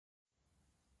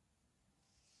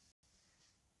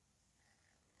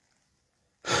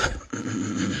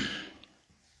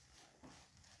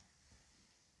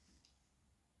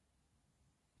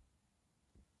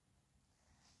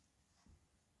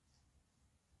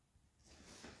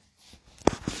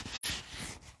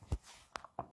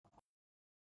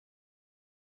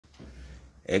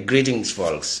Greetings,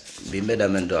 folks. Be made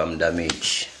am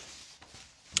damage.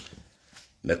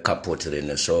 Me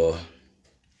kapotre so.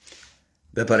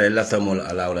 Be pare la thamol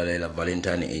allow la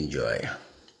Valentine enjoy.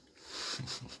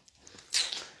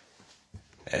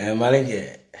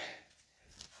 Malenge.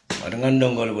 Matangan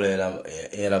dongol bule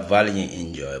la Valentine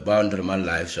enjoy. Boundary man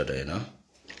life so you know.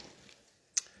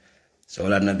 So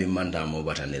la na bi manda mo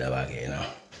batandi la bage, you know.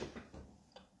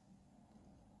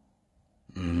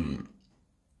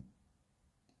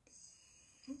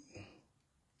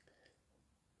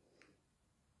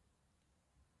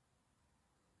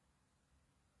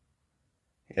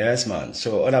 Yes, man.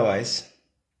 So otherwise,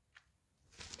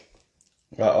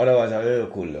 I'm very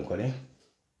cool, okay?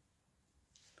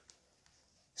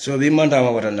 So we man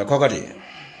tama batanda kokati.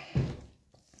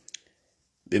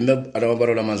 Bimbe adama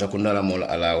barola manza kundala mol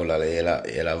ala ula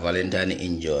ela Valentine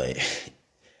enjoy.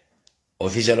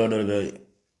 Official order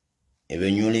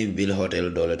be newly built hotel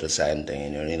dollar to sign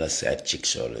thing, you know, side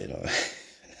chicks all, you know.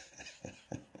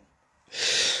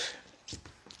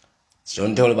 So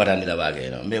until batandi la bage,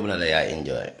 you know, maybe la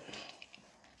enjoy.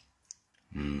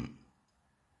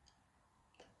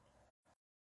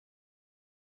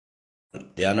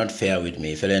 They are not fair with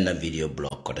me. If I in a video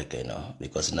blog, you know,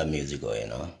 because no music, you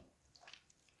know.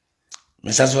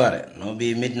 Mr. Suare, no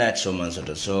be midnight so man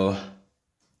so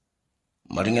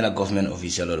Maringela government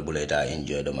official or buleta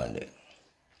enjoy the Monday.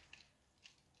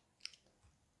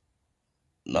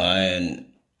 Nine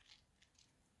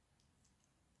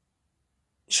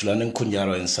Shulanin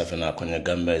Kunjaro in Safina Konya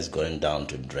Gamba is going down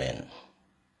to drain.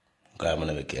 I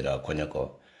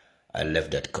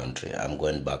left that country. I'm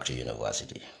going back to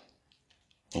university.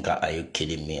 Are you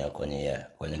kidding me? Konya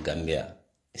Gambia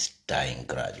is dying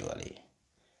gradually.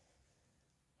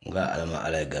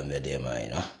 Gambia you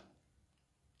know.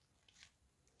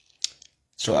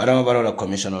 So I don't know the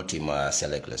commissioner team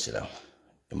select lesson.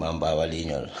 Imam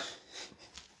Bawalinyol.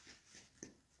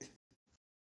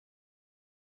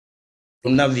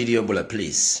 From that video,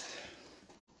 please.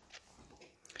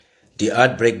 The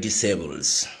outbreak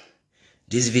disables.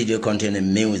 This video contains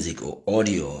music or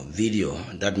audio, video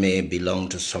that may belong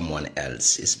to someone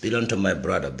else. It's belong to my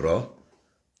brother, bro.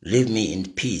 Leave me in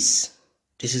peace.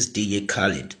 This is DJ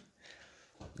Khalid.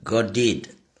 God did.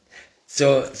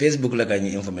 So Facebook like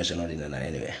any information on it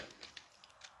anyway.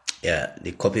 Yeah,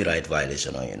 the copyright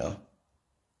violation, you know.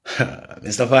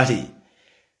 Mr. Fati.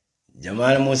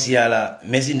 Jamal Musiala,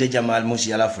 Messi de Jamal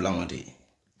Musiala Fulamati.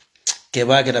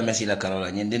 Keba get a Messi la Carola,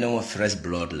 you didn't know fresh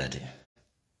blood, lady.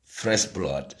 Fresh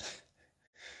blood.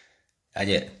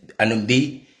 And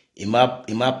B,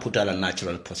 ima put her a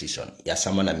natural position. Ya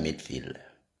someone a midfield.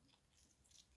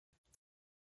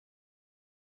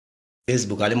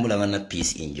 Facebook, alimulangana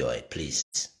peace enjoy, please.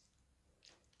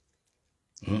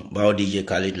 Bao DJ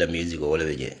Khalid la music all over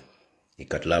here.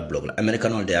 Ikatla blog.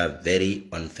 American, they are very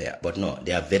unfair, but no,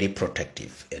 they are very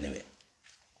protective anyway.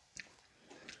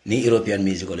 Ni European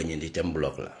music all in the tem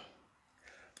blog la.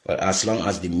 But as long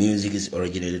as the music is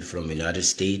originated from the United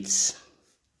States,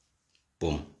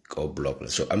 boom, go block.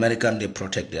 So American, they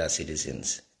protect their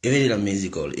citizens. Even in a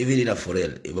musical, even in a for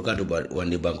real, if you got to one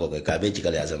the Bangkok,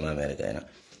 basically as an American, you know.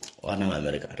 One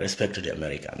America, respect to the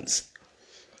Americans.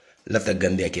 Left the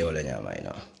Gambia Keolanyama, you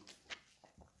know.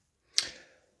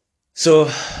 So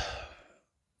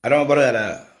I don't know about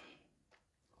that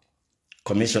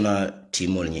Commissioner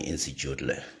Timoni Institute.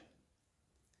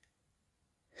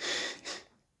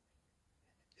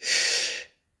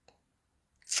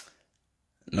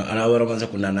 No, ana wara manza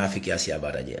kuna nafiki asi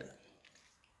abada jel.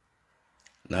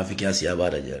 Nafiki asi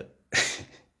abada jel.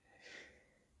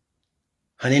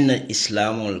 Hanina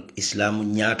Islamu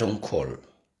nyaton call.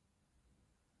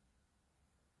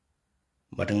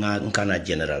 But nga kana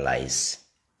generalize.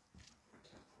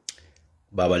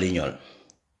 Baba linyol.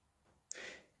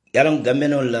 Yalang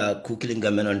gameno la kukili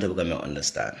gameno nte buka me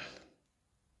understand.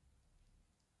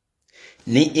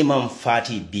 Ni Imam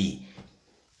Fati B.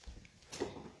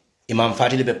 Imam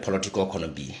Fati libe political kono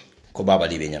B. Ko baba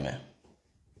libe nyame.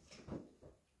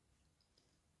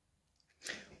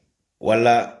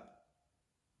 Wala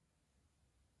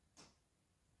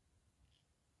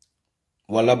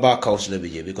backhouse le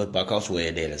bije because backhouse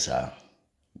we dele sa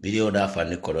video da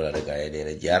fanni ko la daga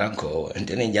dele jaran ko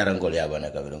entene jaran ko ya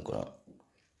bana ka bidon ko.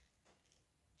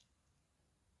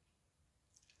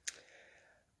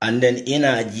 And then in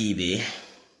Ajibe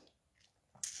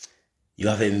you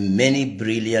have many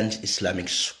brilliant Islamic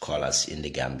scholars in the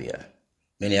Gambia.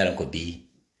 Many are ko be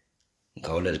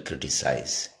nka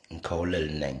criticize nka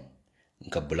neng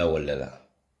nka bula wala.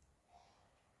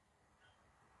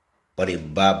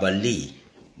 But Baba Lee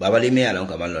me along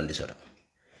come along this order.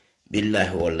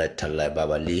 Billahi wallahi tallahi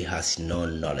Baba Lee has no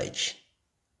knowledge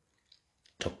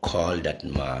to call that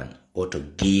man or to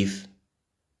give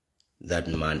that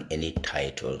man any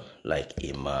title like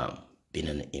imam, being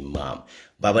an imam.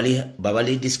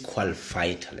 Babali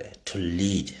disqualified to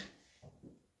lead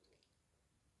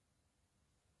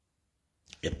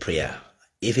a prayer.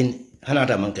 Even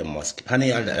Hanata Monkey Mosque,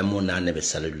 Hani Alda Amuna never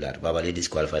salular, Babali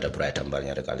disqualified a prayer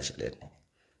tambanya the college.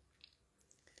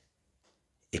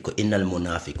 Iko innal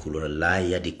munafiquna la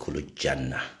yadkhulu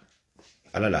Jannah.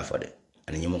 Allah la for it.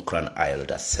 And you Quran ayat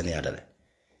that sani adale.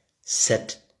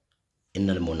 Set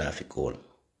innal munafiqun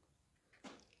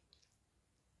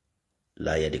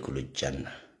la yadkhulu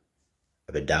Jannah.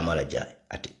 Abe dama la jay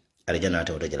ati. Arjana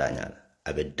ta wata jala nyala.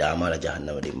 Abe dama la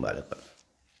jahannama dimbale ko.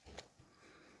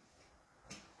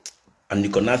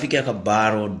 Andi ko nafiki ka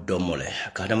Barrow domole.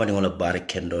 Ka dama di ngola bar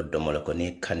kendo domole ko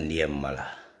ni kandiye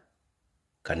mala.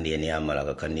 Kandiye ni amala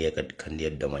ka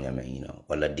kandiye domo nyame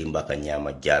wala dimba ka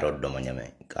nyama jaro domo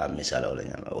nyame ka misala wala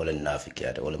nyama wala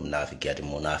nafikiyat wala munafikiyat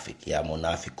munafik ya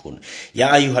munafikun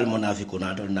ya ayuhal munafikun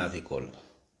atul nafikol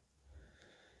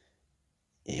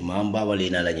imam babali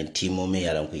na la timo me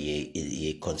yalam ko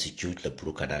ye constitute le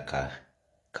pour ka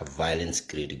violence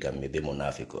create gamme be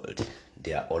munafikol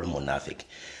they are all munafik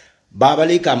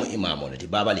babali kam imam onati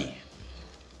babali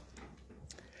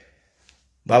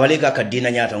ka dina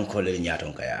nyaton ko le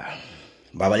nyaton kaya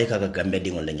babali ka gambe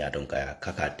dingol le nyaton kaya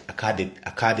kaka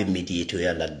akabe mediator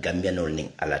ya la gambia nol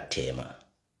ning ala tema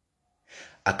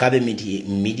akabe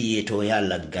mediator ya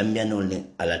la gambia nol ning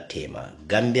ala tema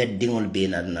gambia dingol be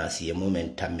na nasi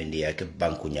moment tamindi ya ke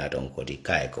banku nyaton ko di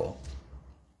kay ko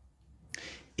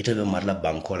ito be marla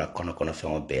banko la kono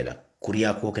fengo bela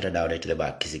kuriya ko keta dawde tele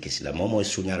ba kisi la momo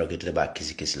sunyaro ke tele ba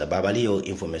kisi la babali yo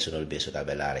informational be so ka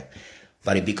belare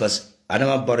very because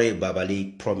Adama Barrow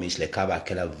Babali promised le kaba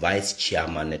kela vice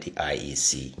chairman at the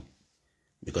IEC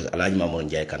because Alaji Mamoun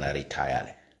Jai can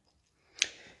retire.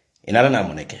 Inara na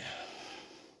moneke.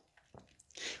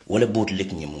 Wole boot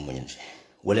lik ni mumunyi.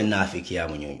 Wole nafiki ya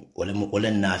munyi.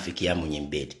 Wole nafiki ya munyi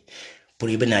mbedi.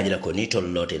 Puri benajila konito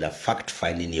lote la fact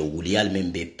finding ye wulial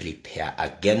membe prepare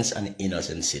against an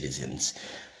innocent citizens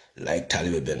like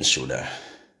𝒕𝒉𝒊𝒏,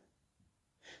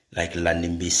 like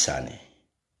Landimbi Sane,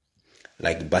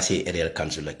 like Basi Area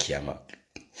Councilor Kiama.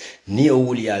 Ni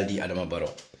wulial di Adama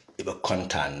Barrow iba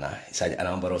kontan na isa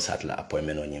Adama Barrow satla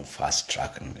appointment on him fast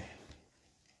track nde.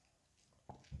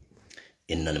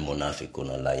 Innal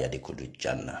munafiquna la yadkhulu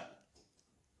Jannah.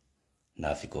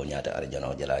 Nafiko nyata arjana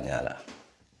o jala nyala.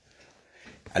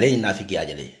 Ale nafiki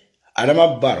ajale.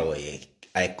 Adama Barrow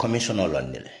ay commissioner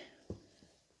londile.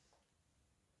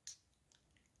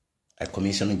 Ay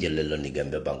commissioner jelle londi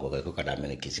Gambia banko ko kada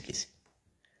men kisi.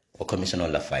 O commissioner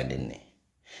la finding ni.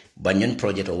 Banyan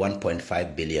project of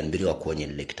 1.5 billion biri ko nyi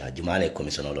lecta jumale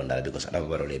commissioner londala because Adama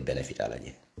Barrow le benefit ala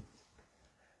je.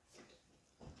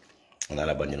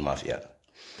 Onala banyan mafia.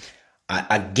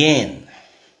 Again,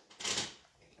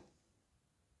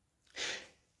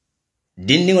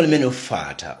 dindingol menu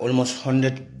fata almost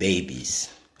 100 babies.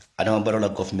 Adama Barrow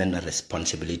government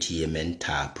responsibility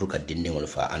menta pruka dindingol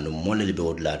fa and money be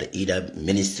odla either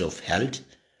Ministry of Health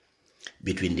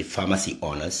between the pharmacy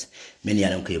owners many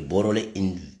alam ko borole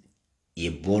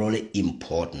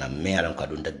import na me alam ka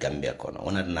dunda Gambia kono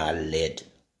ona na led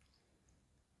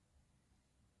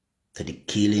to the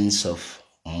killings of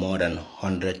more than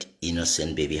 100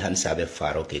 innocent baby hansabe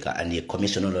faro keka and the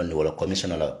commissioner on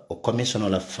the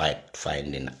commissioner fight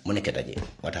finding moneketaje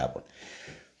what happened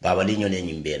baba li ñole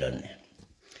ñimbelon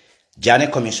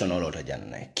Janneh commissioner lota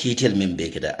Janneh kitel membe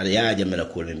keda ya jamela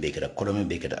ko membe keda ko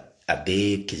membe keda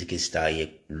abe kizikista ye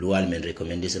lual men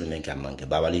recommendation men kam manke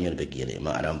baba li ñol be gele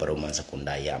ma Adama Barrow man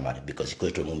sakunda yamar because ko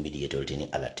to mum mediator tini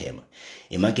ala tema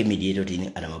e manke mediator tini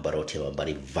Adama Barrow tema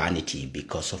bari vanity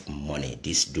because of money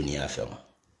this dunia fema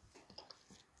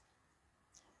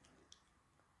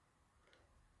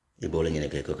ibole ñene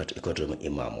ke ko to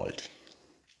imam wolti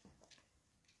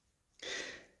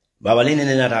baba lini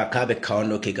nena kabe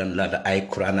kaundo kikan lada ay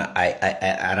Qur'ana ay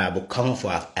arabu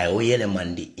kamfa ay oyele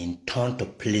mandi in turn to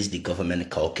please the government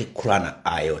ka okay Qur'ana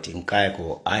ayot in kay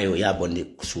ko ayo ya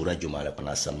bondi sura jumala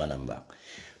kana samba namba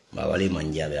baba li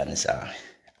manjabe anisa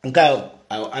nka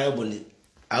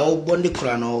ayo bondi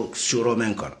Qur'ano suro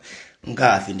men kon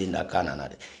nka afindi ndakana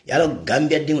nade yalo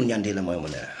Gambia dingul nyande la moy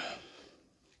monera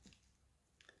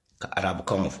ka arabu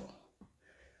kamfo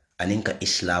aninka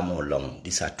Islamo long.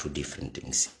 These are two different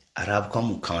things. Arab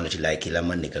come count like ila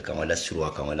manika kan wala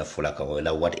surwa kan wala fula kan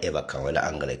wala whatever kan wala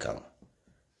angle kan.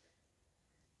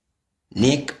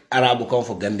 Nik Arab come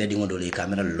for Gambia di ngodole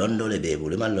camera londo le be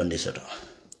bulu man londe soto.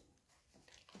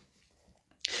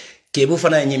 Kebu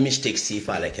fana nyi mistake si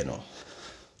fa la keno.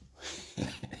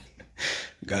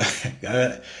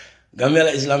 Gambia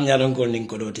la Islam nyaron ko ning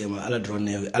ko do tema ala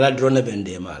drone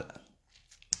bende mal.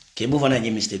 Ke bu fana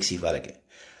ji mistake si fala ke.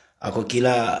 Ako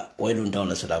kila waylun down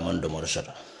la soda man do mo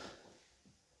soda.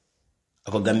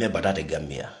 Ako Gambia batate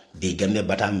Gambia. Bi Gambia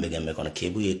batambe Gambia kono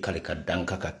ke bu ye kale ka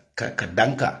danka ka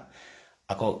danka.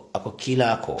 Ako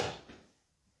kila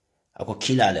ako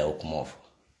kila le okumof.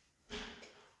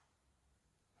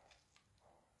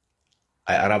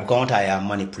 Ay Arab konta ya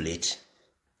manipulate.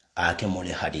 Ake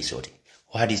mole hadisoti.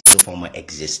 Hadisu forma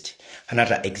exist.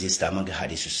 Hanata exist among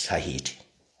hadisu sahih.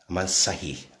 Aman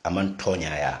sahih. Aman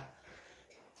tonya ya.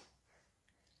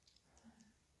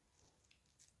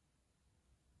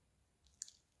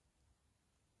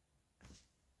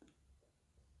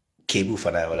 Kebu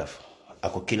fana wala.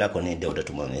 Ako kila kone dewda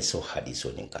tumone so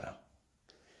hadisu ninkara.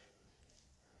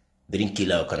 Birin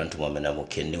kila kanan tumone na mo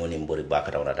kende woni mbori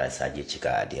bakara wala ta saje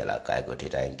chika adiala kay go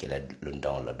teta en kila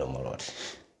lundon la domorot.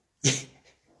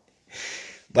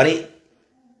 Bari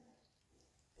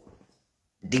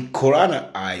the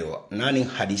Quran ayo nani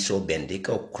hadiso bende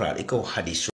ka Quran iko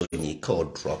hadiso ni ka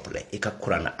drop le ika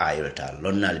Quran ayo ta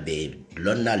lonnal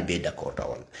be da ko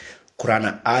tawal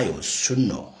Quran ayo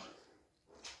sunno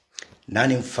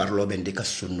nani farlo bende ka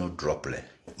sunno drop le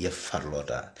ye farlo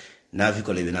ta na fi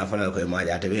ko le bina fala ko ma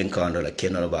ja te ben ka ndo la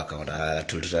kenno ba ka ta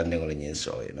tulta ngol nyin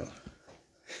so you know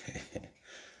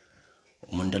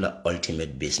Mundala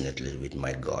ultimate business with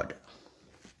my God.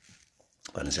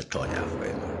 When it's a tonya for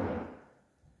him.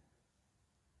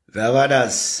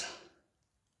 Vavadas.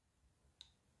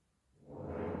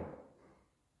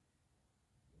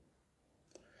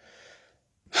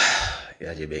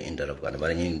 Yeah, you be interrupted,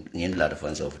 but you need a lot of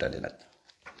fun of that.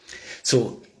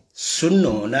 So,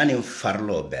 sunno nani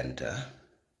farlo benta.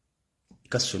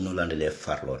 Ka sunno landele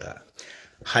farlo ta.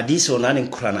 Hadiso nani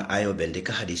Quran ayo bende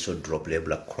ka hadiso drop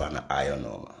level Quran ayo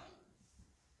no.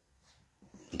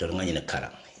 Ndol nga nyina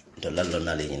kara. Ndol lallo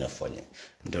nale nyina fonye.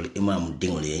 Ndol imam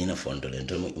dingol ye nyina fondole.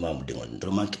 Ndol mu imam dingol.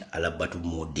 Ndol manki ala batu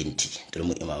mo dinti. Ndol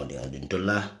mu imam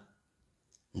dingol.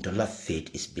 Ndol la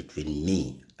faith is between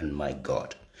me and my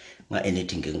God. Nga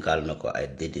anything can call nako I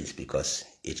did this because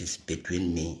it is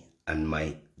between me and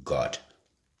my God.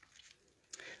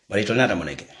 But ito nata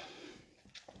moneke.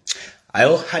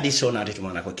 Ayo hadiso na titu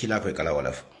mana ko kila ko kala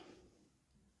wala fo.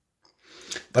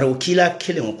 Bara kila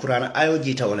kile mu Qur'an ayo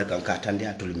jita wala kan ka tande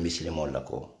atul muslimon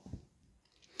lako.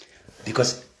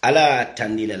 Because ala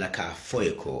tandile la ka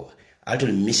foye ko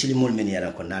atul muslimon men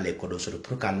yana ko nale ko do so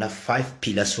pour ka la 5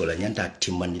 pillars wala nyanta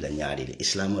timmandi la nyaari le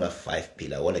islam ra 5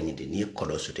 pillars wala nyinde ni ko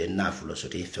do so te nafulo so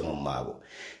te fengo mago.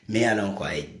 Me ala ko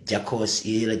ay jakos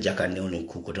ila jakande on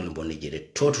ku ko ton bonni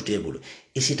jere totu tebulu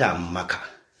isita maka.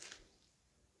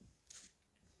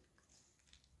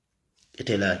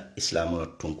 Itela islamo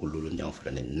tunkululu nyam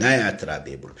fane naya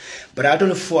trabebul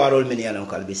baratul fuarol men yalan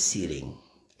ko albe siring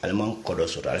alman kodo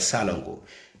so al salango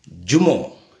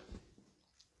jumo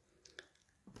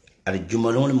al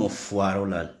jumalon mo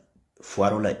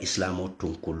fuarola islamo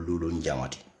tunkululu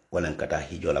njamati wala kata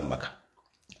hijola maka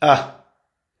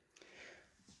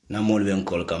na mol ben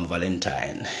kol kam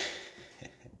valentine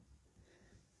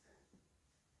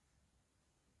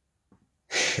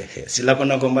sila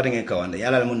kona ko mbaringe kawande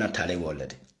yala mun na tale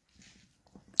wolade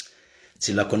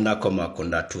sila kona ko ma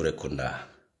kona ture kona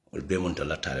ul be mun to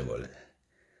la tale wolade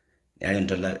yani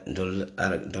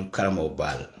ndol karamo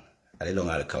bal ale lo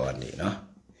ngal kawande no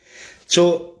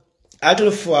so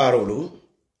atul fuarolu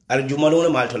al jumalolo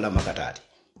mal to la makatati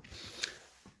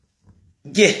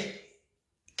je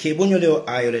ke bonyole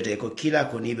ayolete ko kila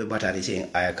ko ni be batari sen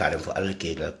aya karen fo al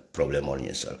ke la problem on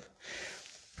yourself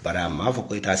bara ma fo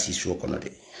ko ita si so kono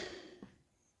de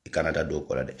ikanata do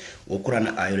ko de o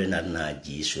Qur'an ayole na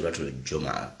ji suratul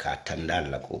juma ka tandal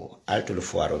ko altul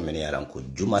fuaro men yaran ko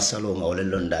juma salo ngawle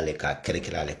londale ka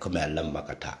kerekirale ko me Allah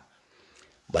makata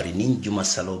bari nin juma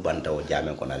salo banta o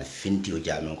jamen ko nal finti o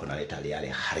jamen ko nal italiale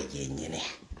harje nyene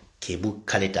ke bu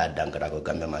kaleta dankara ko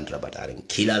gambe mantra bataren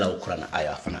kila la Qur'an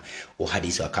aya fana o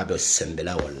hadiso akabe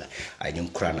sembela wala ayun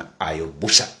Qur'an ayo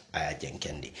busa aya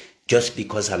jenkendi just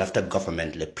because after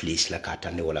government le police la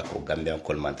katande wala ko gambe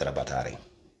ko mantra bataren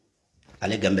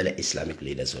ale gambe la islamic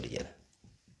leaders odiyela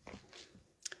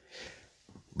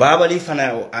babali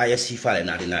fana o aya sifale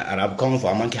na dina arab convo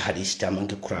amanke hadith ta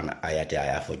amanke Qur'an ayate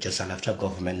aya for just after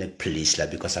government le police la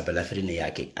because abela frine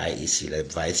yake IEC le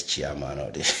vice chairman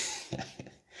of the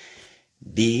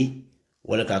B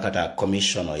wala kakata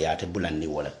commissioner yate bulandi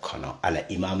wala kono ala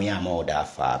imam ya mo da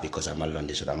fa because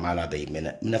amalondi so da mala be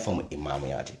mina form imam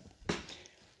yate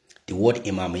the word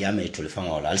imam ya me tulfan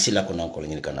wala alsila ko nankol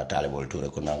ngin kana talibol toure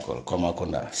ko nankol koma ko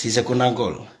na sise ko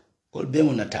nankol kol be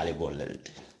mo na talibol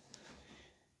lelde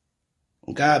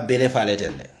nga bele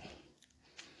faletende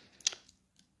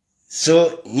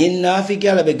So nyin nafiki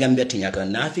ala be Gambia tinyaka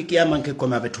nafiki ya manke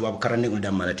koma be tuwa karane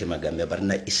gulda malati ma Gambia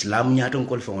barna Islam nyaton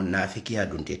kol fa nafiki ya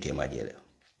dunte tema jele.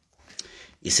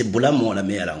 Ise bula mo la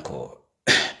me yalanko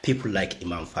people like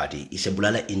Imam Fati ise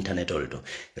bula la internet olto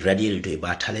radio to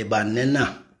ba Taliban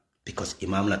nena because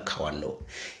Imam la kawando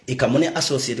ikamone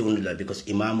associated with because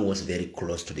Imam was very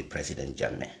close to the President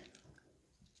Janneh.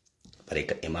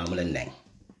 But Imam la neng.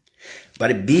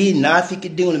 But be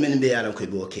nafiki dingul men be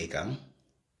yalanko be okay kam.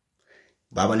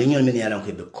 Baba liñol min yalan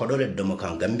ko be kodole domo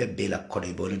kan Gambia be la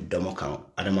kodo bole domo kan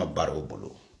adama Barrow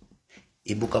bulu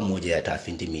ibuka moje ya ta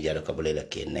finti media la kabole la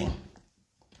kenen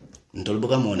ndol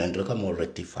buka mo nan ndol ka mo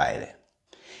rectify le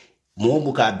mo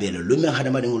buka be lo lumi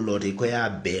hadama dingol loti ko ya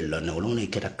be lo na wolo ne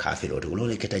keta kafiroti wolo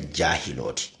ne keta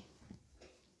jahiloti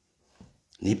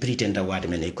ni pretenda wade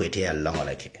men ko ete ya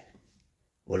longola ke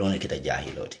wolo ne keta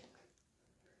jahiloti.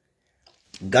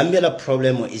 Gambia la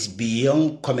problem is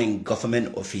beyond coming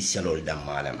government official or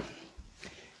damalam.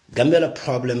 Gambia la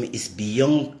problem is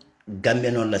beyond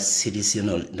Gambia no la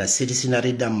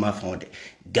citizenry damma fonde.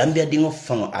 Gambia dingo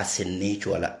fang as a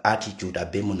natural attitude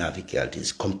abe munafikiality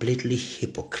is completely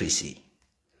hypocrisy.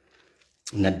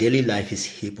 Na daily life is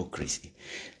hypocrisy.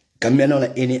 Gambia no la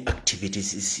any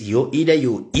activities is either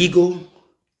your ego.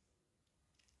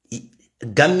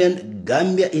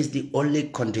 Gambia is the only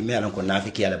country me alon ko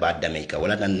nafiki ala ba Jamaica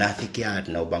wala na nafiki at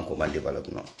na banko man develop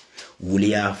no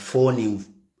wuliya foni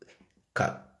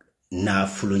ka na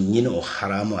fulu nyino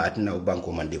haramo at na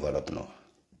banko man develop no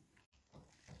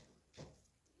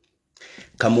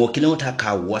kamo kilo ta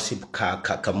ka wasip ka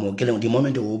kamo kilo the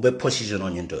moment we be position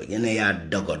on into yene ya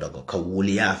dogo ka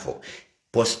wuliya fo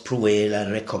post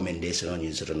pruela recommendation on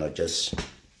you so not just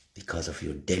because of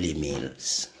your daily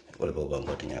meals wala bo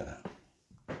banko tinyaga.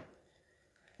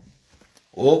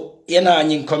 Oh, yena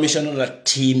any commission la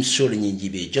team solo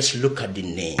nyinjibe. Just look at the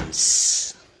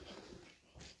names.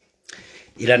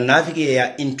 Ila navigate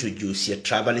ya introduce ya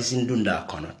tribalism dunda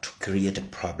kono to create a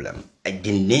problem.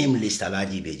 The name list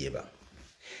alaji bejeba.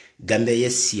 Gambia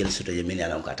yes seal suto yemeni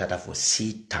alam katata for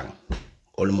C-tang.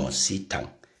 Almost C-tang.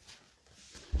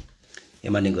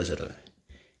 Yemaningo soro.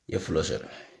 Ye fulo soro.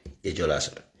 Ye jola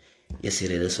soro. Ye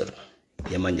sirele soro.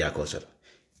 Ye manjako soro.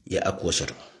 Ye akwo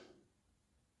soro.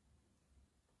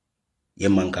 Ye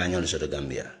mankanyol soto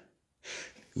Gambia.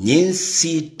 Nyin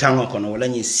si tango kono wala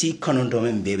nyin si kono ndo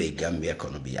men bebe Gambia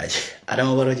kono biyaji.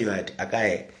 Adama Barrow jiwati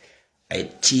akaye ay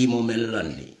timo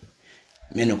melandi.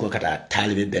 Meno ko kata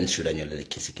talibe ben suda nyole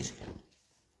kisi.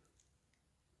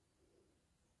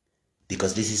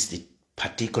 Because this is the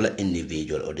particular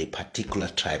individual or the particular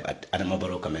tribe at Adama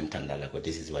Barrow kamentanda like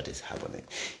this is what is happening.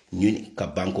 Nyin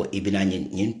kabanko ibina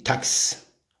nyin tax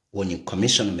when you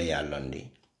commission me ya londi.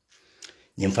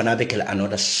 Nyimfana bekela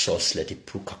another source leti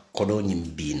pruka kodo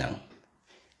nyimbina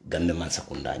Gambia man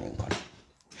sakunda nyinkono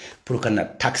pruka na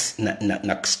tax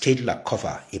na state la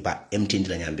cover iba empty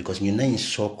ndila nyam because you know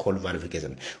so called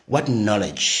verification what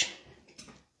knowledge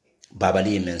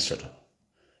babali mensoto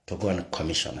to go and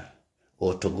commissioner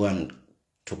or to go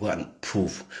and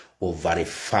prove or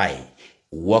verify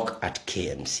work at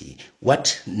KMC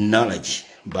what knowledge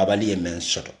babali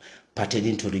mensoto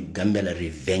pertaining to the Gambia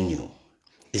revenue.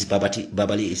 Is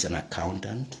Babali is an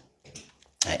accountant,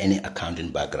 any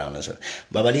accounting background as well.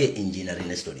 Babali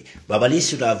engineering study. Babali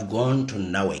should have gone to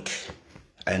NAWEC.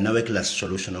 NAWEC la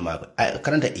solution of my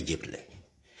current Egypt.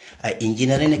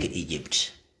 Engineering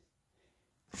Egypt.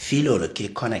 Filo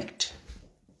ke connect.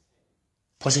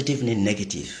 Positive ni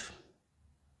negative.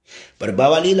 But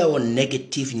Babali la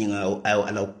negative ni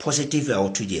allow positive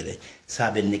au tujele.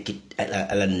 Sabe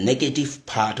a negative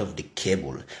part of the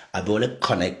cable abole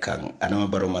connect kan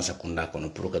Adama Barrow masakunda kono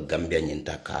puruka Gambia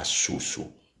nyinta ka susu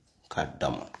ka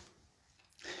dama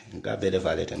nga bele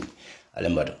valeten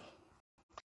alembado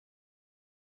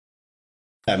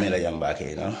amela yamba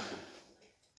ke no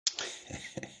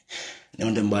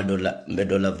nemde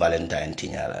mbedola Valentine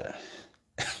tinyala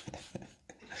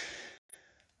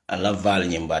ala val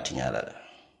nyimba tinyala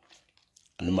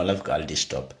and my life called this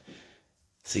stop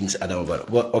things Adama Barrow.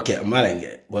 Well, okay,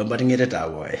 Malenge. Boy, but get it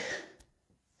boy.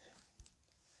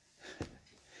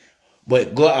 Boy,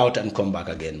 go out and come back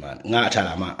again, man. Nga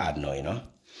talama add no, you know.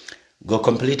 Go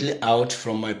completely out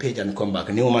from my page and come back.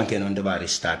 New man can on the bar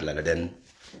start like then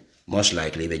most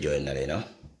likely be join you know.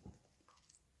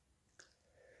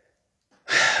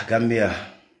 Gambia.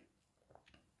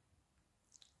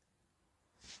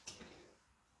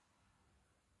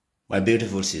 My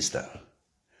beautiful sister.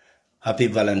 Happy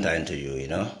Valentine to you, you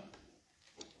know.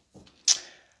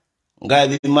 Guy,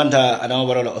 we manta Adama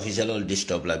Barrow official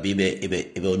disturb la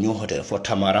ibe new hotel for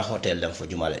Tamara Hotel and for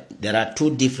Jumale. There are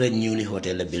two different newly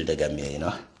hotel built Gambia, you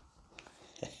know.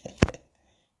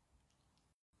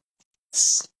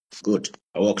 Good.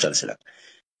 I worked on it.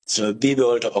 So Bibi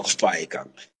also occupy kan.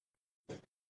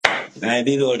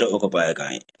 Bibi also occupy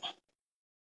kan.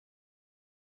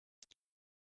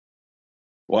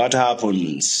 What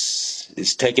happens?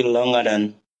 It's taking longer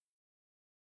than.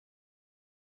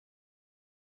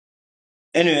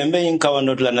 Anyway, mbe in kawan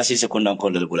not la nasi sekundang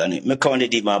kola gulani. Me kawan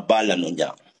di ma bala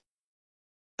nunja.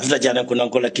 After Janneh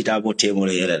kunang kola kitabu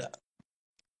temule yelela.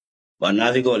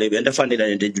 Banavi go lebe enda fandi la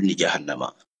ende juni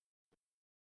jahannama.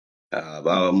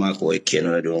 Bawa mako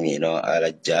ekeno dung,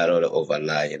 ala jaro la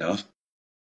overlay,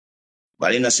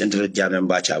 Balina central Janneh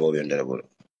bacha bo bendera bolo.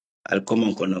 Al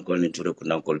common kunang kol ni ture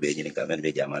kunang kol be jini kamen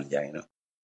be jaman jang,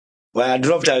 Well, I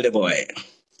dropped all the boy.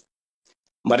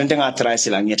 But I think I try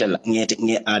sila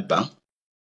ngete add bang.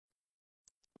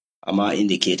 Ama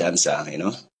indicate answer,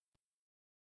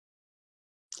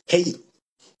 Hey,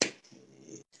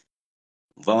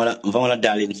 vangala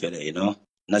darling fella,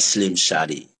 Na slim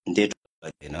shady. Ndet,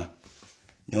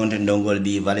 Ni wonte ndongol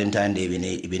bi Valentine Day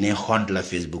bine hunt la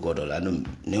Facebook odola.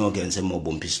 Ni oken se mo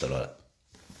bom pistola.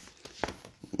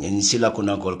 Ni sila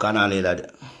kuna kol kana lela.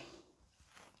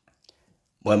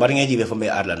 Boy mari ngeji be fombe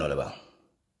adla no la ba.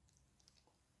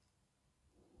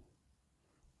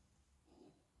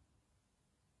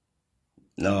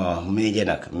 No, major.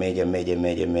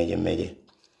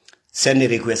 Send the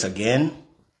request again.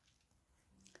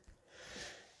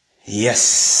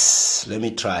 Yes, let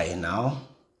me try now.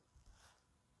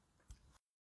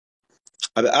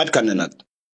 Abe add kanana.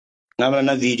 Ngamla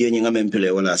na video ni ngame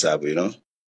mpile wala sabu,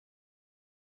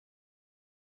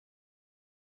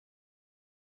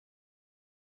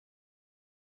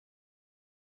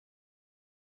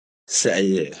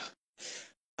 Say,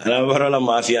 ana barola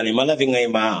mafia ni mala vinga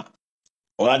ima.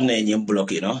 Wadne nyem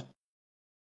block,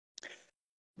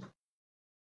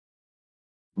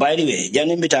 By the way,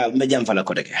 Janneh mbita mbejam fala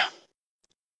kodeke.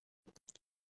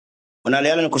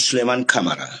 Unaliala ko Suleiman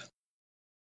Kamara.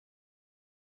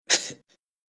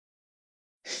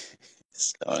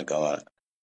 Suleiman Kamara.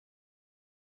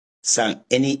 Sang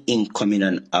any incoming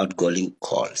and outgoing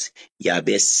calls.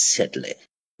 Yabe settle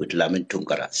with Lamin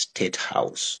Tungara State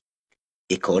House.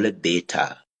 Ikole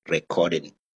beta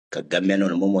recording. Kagameno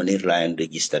no momoni line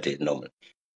registered normal.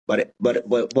 But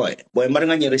boy,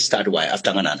 maranga restart why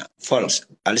after nganana. False.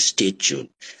 I'll stay tuned.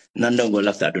 Nandongo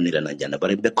after dunila na Janneh.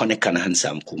 But be connect kana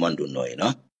hansam kumandu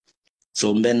no,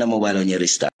 So mbena mobile on your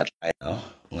restart.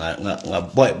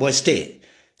 Boy,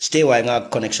 stay why nga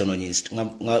connection on you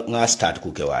nga start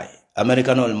kuke why.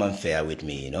 American all man fair with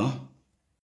me,